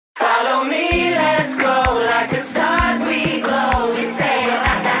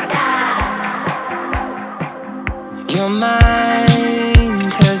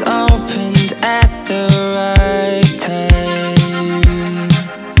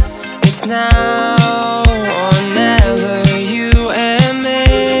now or never, you and me.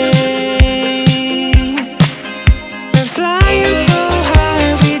 We're flying so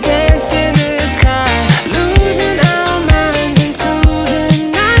high, we dance in the sky, losing our minds into the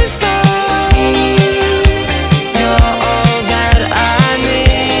nightfall. You're all that I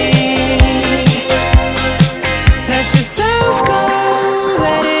need. Let yourself go,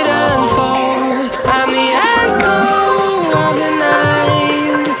 let it unfold. I'm the echo of the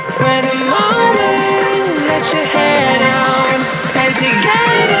night, where the moment let your head down, and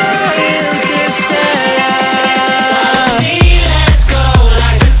together Interstellar. Follow me, let's go,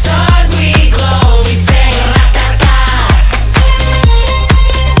 like the stars we glow. We say ra-ta-ta.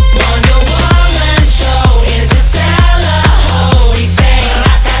 Wonder Woman show, Interstellar home. We say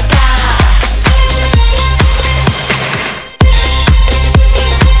ra-ta-ta.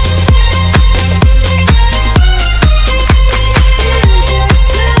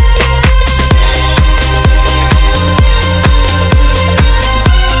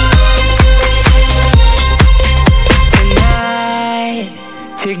 Tonight,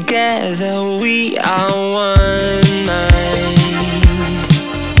 together we are one mind.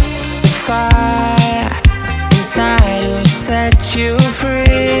 The fire inside will set you free.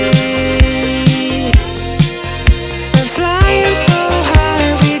 We're flying so high,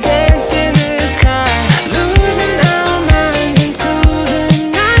 we dance in the sky, losing our minds into the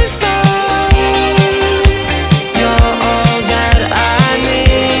nightfall. You're all that I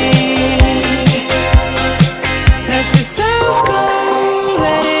need. Let yourself go,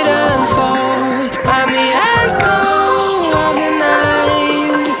 let it unfold. I'm the echo of the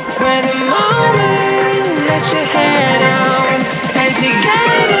night, where the moment let your head down, and together